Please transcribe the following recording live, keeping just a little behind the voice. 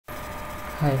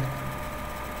Hi,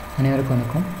 அனைவருக்கும்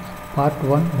வணக்கம். Part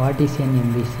 1 What is an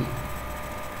MVC?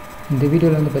 இந்த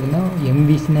வீடியோவில் வந்து பார்த்திங்கன்னா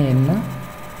MVCனா என்ன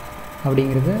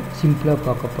அப்படிங்கிறத சிம்பிளாக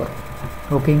பார்க்க போகிறோம்.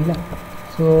 ஓகேங்களா?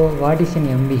 So what is an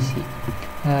MVC?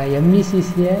 MVC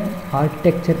is a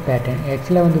architecture pattern.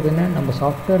 ஆக்சுவலாக வந்து பார்த்திங்கன்னா நம்ம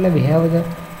சாஃப்ட்வேரில் we have the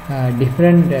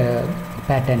different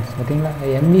patterns. ஓகேங்களா?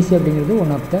 MVC அப்படிங்கிறது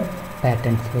ஒன் ஆஃப் த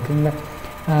பேட்டர்ன்ஸ். ஓகேங்களா?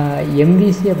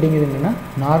 MVC அப்படிங்கிறது என்னென்னா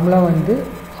நார்மலாக வந்து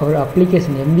ஒரு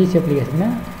அப்ளிகேஷன் MVC அப்ளிகேஷன்னா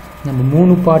நம்ம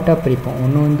 3 பார்ட்டாக பிரிப்போம்.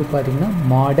 ஒன்று வந்து பார்த்திங்கன்னா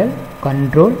மாடல்,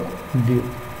 கண்ட்ரோல், வியூ.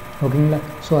 ஓகேங்களா?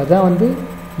 ஸோ அதான் வந்து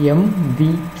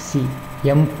MVC.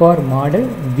 M for model,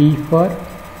 V for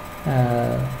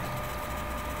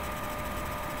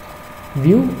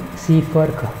view, C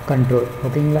for control.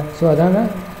 ஓகேங்களா? ஸோ அதான்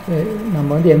நம்ம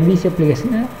வந்து MVC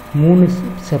அப்ளிகேஷனை 3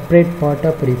 செப்பரேட்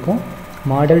பார்ட்டாக பிரிப்போம்.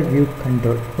 Model, view,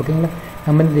 control. ஓகேங்களா?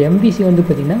 நம்ம இந்த MVC வந்து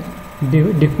பார்த்திங்கன்னா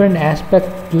டிஃப்ரெண்ட்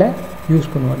ஆஸ்பெக்டில் யூஸ்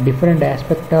பண்ணுவோம். டிஃப்ரெண்ட்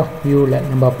ஆஸ்பெக்ட் ஆஃப் வியூவில்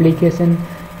நம்ம அப்ளிகேஷன்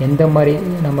எந்த மாதிரி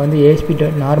நம்ம வந்து ASP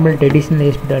normal traditional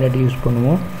ASP.NET use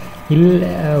பண்ணுவோம். இல்லை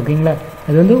ஓகேங்களா?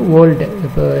 அது வந்து ஓல்டு.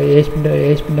 இப்போ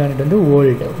ASP.NET வந்து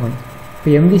ஓல்டு ஒன். இப்போ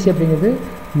MVC அப்படிங்கிறது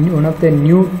one of the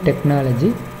new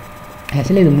technology.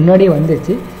 Actually இது முன்னாடியே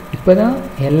வந்துச்சு. இப்போ தான்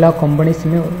எல்லா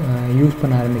கம்பெனிஸுமே யூஸ்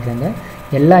பண்ண ஆரம்பிக்கிறாங்க.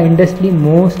 எல்லா இண்டஸ்ட்ரியும்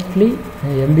மோஸ்ட்லி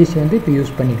MVC வந்து இப்போ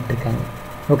யூஸ் பண்ணிக்கிட்டு இருக்காங்க.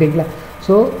 ஓகேங்களா?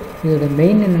 ஸோ இதோட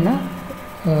மெயின் என்னென்னா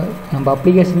நம்ம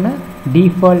அப்ளிகேஷனை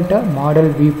டிஃபால்ட்டாக மாடல்,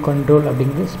 வியூ, கண்ட்ரோல்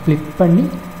அப்படிங்கிறது ஸ்ப்ளிட் பண்ணி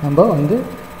நம்ம வந்து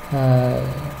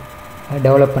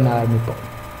டெவலப் பண்ண ஆரம்பிப்போம்.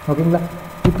 ஓகேங்களா?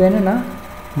 இப்போ என்னென்னா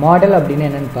மாடல் அப்படின்னு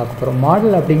என்னென்னு பார்க்க போகிறோம்.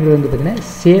 மாடல் அப்படிங்கிறது வந்து பார்த்திங்கன்னா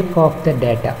shape of the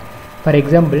data. For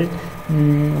example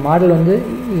model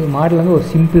வந்து ஒரு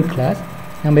சிம்பிள் கிளாஸ்.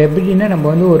 நம்ம எப்படின்னா நம்ம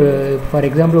வந்து ஒரு ஃபார்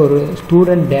எக்ஸாம்பிள் ஒரு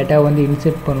ஸ்டூடெண்ட் டேட்டா வந்து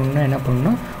இன்செர்ட் பண்ணணுன்னா என்ன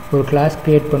பண்ணணும்னா ஒரு கிளாஸ்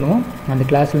க்ரியேட் பண்ணுவோம். அந்த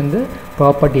கிளாஸில் வந்து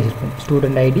ப்ராப்பர்ட்டிஸ் இருக்கும்.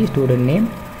 ஸ்டூடெண்ட் ஐடி, ஸ்டூடெண்ட் நேம்,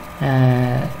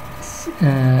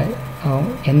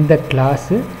 எந்த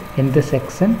கிளாஸு, எந்த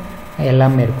செக்ஷன்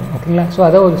எல்லாமே இருக்கும். ஓகேங்களா? ஸோ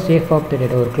அதான் ஒரு சேஃப் ஆஃப் த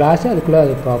டேட்டா. ஒரு கிளாஸு அதுக்குள்ளே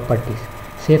அது properties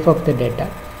safe of the data.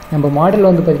 நம்ம மாடல்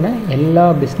வந்து பார்த்திங்கன்னா எல்லா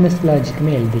பிஸ்னஸ்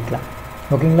லாஜிக்குமே எழுதிக்கலாம்.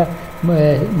 ஓகேங்களா?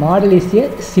 Model is a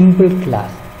simple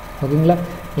class. ஓகேங்களா?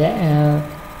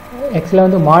 ஆக்சுவலாக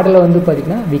வந்து மாடலை வந்து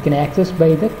பார்த்திங்கன்னா we can access by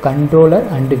the controller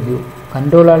and view.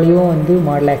 கண்ட்ரோலாலையும் வந்து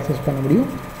மாடலை ஆக்சஸ் பண்ண முடியும்,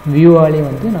 வியூவாலையும்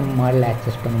வந்து நம்ம மாடலை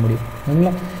ஆக்சஸ் பண்ண முடியும்.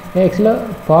 ஓகேங்களா? ஆக்சுவலாக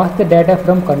pass the data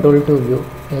from control to view.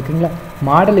 ஓகேங்களா?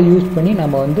 மாடலை யூஸ் பண்ணி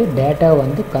நம்ம வந்து டேட்டா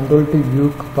வந்து கண்ட்ரோல் டு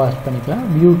வியூக்கு பாஸ் பண்ணிக்கலாம்,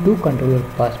 வியூ டு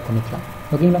கண்ட்ரோலருக்கு பாஸ் பண்ணிக்கலாம்.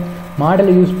 ஓகேங்களா?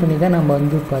 மாடலை யூஸ் பண்ணி தான் நம்ம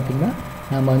வந்து பார்த்திங்கன்னா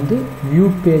நம்ம வந்து வியூ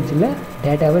பேஜில்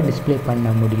டேட்டாவை டிஸ்பிளே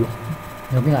பண்ண முடியும்.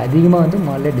 ஓகே, அதிகமாக வந்து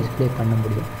மாடலை டிஸ்பிளே பண்ண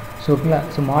முடியும். ஸோ ஓகேங்களா?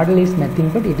 So model is nothing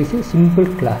but it is a simple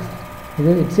class.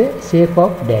 இது it's A safe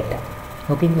of data.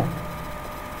 ஓகேங்களா?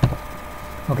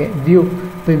 Okay, view.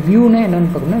 இப்போ வியூனா என்னென்னு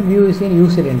பார்த்தோம்னா வியூ இஸ் ஏன்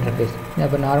யூசர் இன்டர்ஃபேஸ்.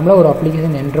 இப்போ நார்மலாக ஒரு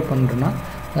அப்ளிகேஷன் என்ட்ரு பண்ணுறோன்னா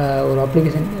ஒரு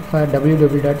அப்ளிகேஷன் ஃபார்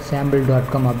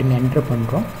www.sample.com அப்படின்னு என்ட்ரு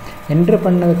பண்ணுறோம். என்ட்ரு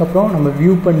பண்ணதுக்கப்புறம் நம்ம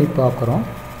வியூ பண்ணி பார்க்குறோம்.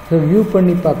 ஸோ வியூ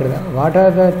பண்ணி பார்க்குறது வாட்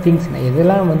ஆர் த திங்ஸ்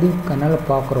எதெல்லாம் வந்து கண்ணால்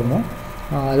பார்க்குறோமோ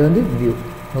அது வந்து வியூ.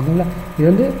 ஓகேங்களா? இது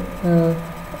வந்து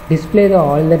display the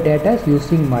all the datas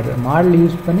using model. Model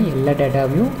use பண்ணி எல்லா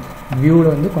டேட்டாவையும் வியூவில்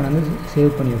வந்து கொண்டாந்து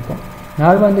சேவ் பண்ணி வைப்போம்.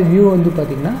 நார்மலாக வந்து வியூ வந்து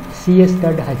பார்த்திங்கன்னா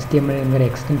cs.htmlங்கிற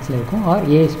எக்ஸ்டென்ஸில் இருக்கும், ஆர்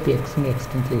ASPXங்கிற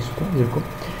எக்ஸ்டென்ஸில் இருக்கும்.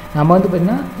 நம்ம வந்து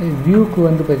பார்த்திங்கன்னா வியூக்கு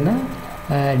வந்து பார்த்திங்கன்னா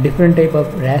different type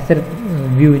of racer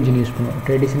view engine use பண்ணுவோம்.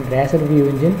 ட்ரெடிஷ்னல் ரேசர் வியூ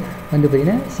இன்ஜின் வந்து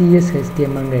பார்த்திங்கன்னா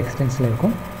CS.htmlங்கிற எக்ஸ்டென்ஸில்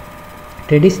இருக்கும்.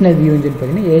 ட்ரெடிஷ்னல் வியூ இன்ஜின்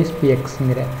பார்த்திங்கன்னா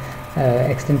ASPXங்கிற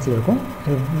எக்ஸ்டென்ஸில் இருக்கும்.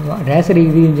 ரேசர்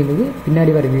வியூ இன்ஜினுக்கு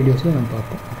பின்னாடி வர வீடியோஸில் நம்ம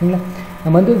பார்ப்போம். ஓகேங்களா?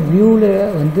 நம்ம வந்து வியூவில்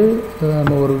வந்து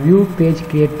நம்ம ஒரு வியூ பேஜ்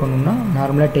க்ரியேட் பண்ணோம்னா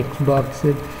நார்மலாக text box,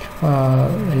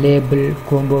 label,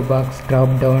 combo box,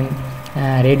 drop down,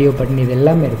 radio button இது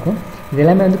எல்லாமே இருக்கும். இது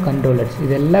எல்லாமே வந்து கண்ட்ரோலர்ஸ்.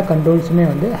 இது எல்லா கண்ட்ரோல்ஸுமே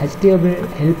வந்து HTML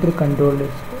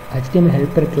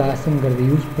ஹெல்ப்பர் கிளாஸுங்கிறத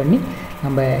யூஸ் பண்ணி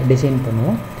நம்ம டிசைன்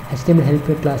பண்ணுவோம். HTML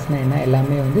ஹெல்ப்பர் கிளாஸ்னால் என்ன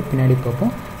எல்லாமே வந்து பின்னாடி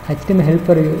பார்ப்போம். HTML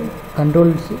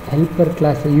ஹெல்ப்பர்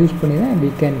கிளாஸை யூஸ் பண்ணி தான் we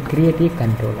can create a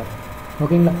controller.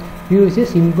 ஓகேங்களா? View is a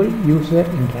simple user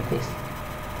interface.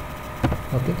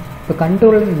 Okay, இப்போ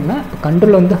கண்ட்ரோலர்னா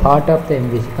கண்ட்ரோல் வந்து heart of the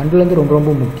MVC. Control வந்து ரொம்ப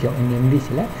ரொம்ப முக்கியம் இந்த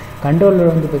MVCயில். கண்ட்ரோலர்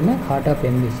வந்து பார்த்திங்கன்னா ஹார்ட் ஆஃப்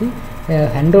MVC.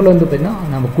 கண்ட்ரோல் வந்து பார்த்திங்கன்னா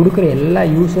நம்ம கொடுக்குற எல்லா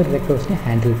யூசர் ரெக்வஸ்ட்டையும்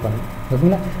ஹேண்டில் பண்ணணும்.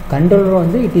 ஓகேங்களா? கண்ட்ரோலர்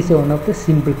வந்து it is one of the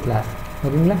simple class.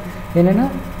 ஓகேங்களா? என்னென்னா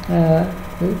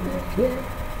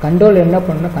கண்ட்ரோல் என்ன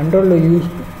பண்ணால்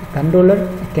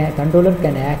controller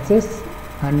can access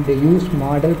and use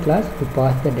model class to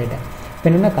pass the data. இப்போ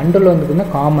என்னென்னா கண்ட்ரோல் வந்து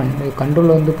பார்த்திங்கன்னா காமன்.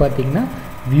 கண்ட்ரோல் வந்து பார்த்திங்கன்னா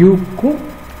வியூக்கும்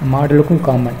மாடலுக்கும்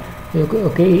common.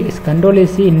 Okay, control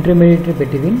is intermediate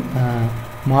between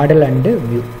model and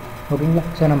view. ஓகேங்களா.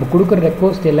 ஸோ நம்ம கொடுக்குற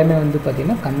ரெக்வஸ்ட் எல்லாமே வந்து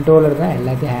பார்த்திங்கன்னா கண்ட்ரோலர் தான்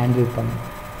எல்லாத்தையும் ஹேண்டில் பண்ணும்.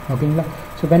 ஓகேங்களா.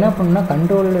 ஸோ இப்போ என்ன பண்ணணும்னா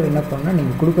கண்ட்ரோலர் என்ன பண்ணணும்னா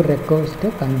நீங்கள் கொடுக்குற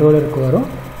ரெக்வஸ்ட்டு கண்ட்ரோலருக்கு வரும்,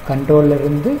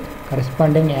 கண்ட்ரோலருந்து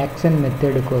கரஸ்பாண்டிங் ஆக்ஷன்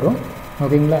மெத்தடுக்கு வரும்.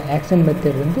 ஓகேங்களா. ஆக்ஷன்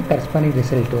மெத்தட் வந்து கரஸ்பாண்டிங்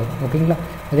ரிசல்ட் வரும். ஓகேங்களா.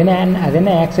 அது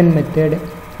என்ன ஆக்ஷன் மெத்தட்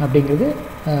அப்படிங்கிறது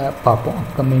பார்ப்போம்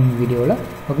அப்கமிங் வீடியோவில்.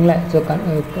 ஓகேங்களா. ஸோ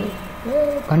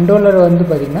கண்ட்ரோலர் வந்து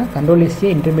பார்த்திங்கன்னா control is a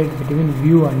intermediate between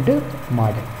view and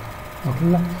model.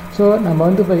 ஓகேங்களா. ஸோ நம்ம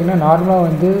வந்து பார்த்திங்கன்னா நார்மலாக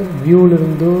வந்து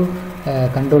வியூவிலிருந்து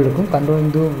கண்ட்ரோலுக்கும்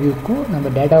கண்ட்ரோலிருந்து வியூக்கும் நம்ம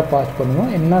டேட்டாவை பாஸ்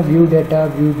பண்ணுவோம். என்ன view data,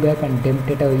 view back and temp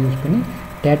டேட்டாவை யூஸ் பண்ணி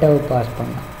டேட்டாவை பாஸ்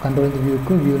பண்ணலாம். கண்ட்ரோலிருந்து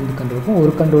வியூக்கும் வியூலேருந்து கண்ட்ரோலுக்கும்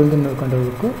ஒரு கண்ட்ரோலிருந்து இன்னொரு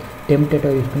கண்ட்ரோலுக்கும் டெம்ப்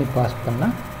டேட்டாவை யூஸ் பண்ணி பாஸ்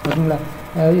பண்ணலாம். ஓகேங்களா.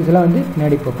 இதெல்லாம் வந்து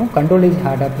பின்னாடி பார்ப்போம். Control is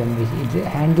heart of MVC,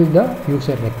 it's handle the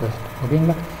user request.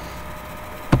 ஓகேங்களா.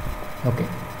 ஓகே,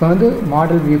 இப்போ வந்து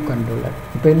மாடல் வியூ கண்ட்ரோலர்.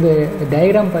 இப்போ இந்த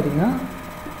டயக்ராம் பார்த்திங்கன்னா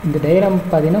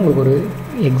உங்களுக்கு ஒரு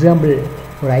எக்ஸாம்பிள்,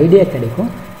 ஒரு ஐடியா கிடைக்கும்.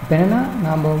 இப்போ என்னென்னா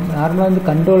நம்ம நார்மலாக வந்து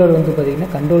கண்ட்ரோலர் வந்து பார்த்திங்கன்னா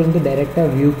கண்ட்ரோல் வந்து டைரெக்டாக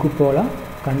வியூக்கு போகலாம்,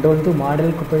 கண்ட்ரோல் வந்து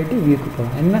மாடலுக்கு போயிட்டு வியூக்கு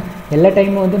போகலாம். ஏன்னா எல்லா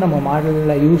டைமும் வந்து நம்ம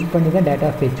மாடலில் யூஸ் பண்ணி தான் டேட்டா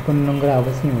ஃபெச் பண்ணணுங்கிற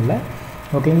அவசியம் இல்லை.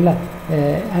 ஓகேங்களா.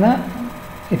 ஆனால்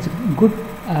it's good,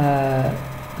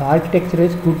 architecture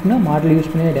is குட்னா model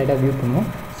use பண்ணி டேட்டா வியூ பண்ணுவோம்.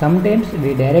 Sometimes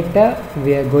we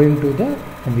are going to the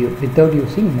view without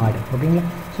using model. ஓகேங்களா.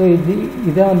 ஸோ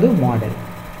இதான் வந்து மாடல்.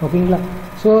 ஓகேங்களா.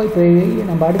 ஸோ இப்போ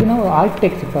நம்ம அடுத்துனா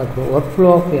ஆர்கிடெக்சர் பார்க்குறோம், ஒர்க் ஃப்ளோ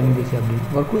ஆஃப் MVC அப்படின்னு.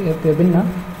 இப்போ எப்படின்னா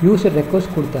யூசர்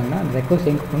ரெக்வஸ்ட் கொடுத்தாங்கன்னா அந்த ரெக்வஸ்ட்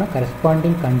எங்கே போனால்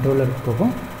கரஸ்பாண்டிங் கண்ட்ரோலருக்கு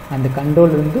போகும், அந்த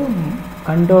கண்ட்ரோல்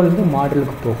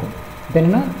மாடலுக்கு போகும். இப்போ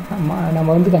என்னென்னா நம்ம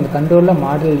வந்து அந்த கண்ட்ரோலில்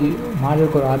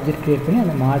மாடலுக்கு ஒரு ஆப்ஜெக்ட் க்ரியேட் பண்ணி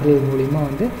அந்த மாடல் மூலிமா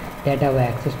வந்து டேட்டாவை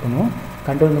ஆக்சஸ் பண்ணுவோம்.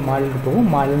 கண்ட்ரோல் இந்த மாடலுக்கு போகும்,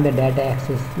 மாடலேருந்து டேட்டா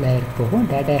ஆக்சஸ் லேயருக்கு போகும்,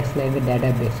 data access layer data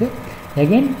base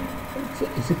again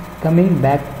it's coming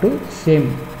back to same.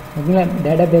 ஓகேங்களா.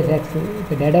 டேட்டா பேஸ் ஆக்சஸ்,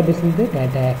 இப்போ டேட்டா பேஸ்லேருந்து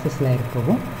டேட்டா ஆக்சஸ் லேயருக்கு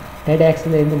போகும், டேட்டா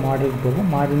ஆக்சஸ்லேருந்து மாடலுக்கு போகும்,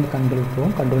 மாடலேருந்து கண்ட்ரோலுக்கு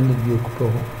போகும், கண்ட்ரோலேருந்து வியூக்கு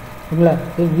போகும். ஓகேங்களா.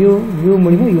 வியூ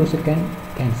மூலிமா யூசர்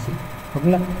கேன் சி.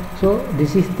 ஓகேங்களா. So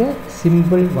this is the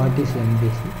simple what is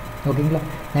MVC. ஓகேங்களா.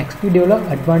 நெக்ஸ்ட் வீடியோவில்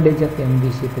அட்வான்டேஜ் ஆஃப்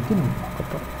MVC பற்றி நம்ம பார்க்க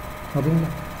போகிறோம். ஓகேங்களா.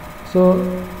 ஸோ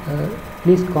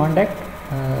ப்ளீஸ் காண்டாக்ட்,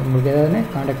 உங்களுக்கு ஏதாவது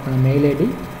காண்டாக்ட் பண்ண mail ID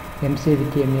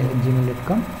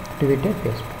mcvk@gmail.com, Twitter,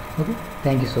 Facebook. Okay,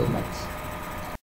 thank you so much.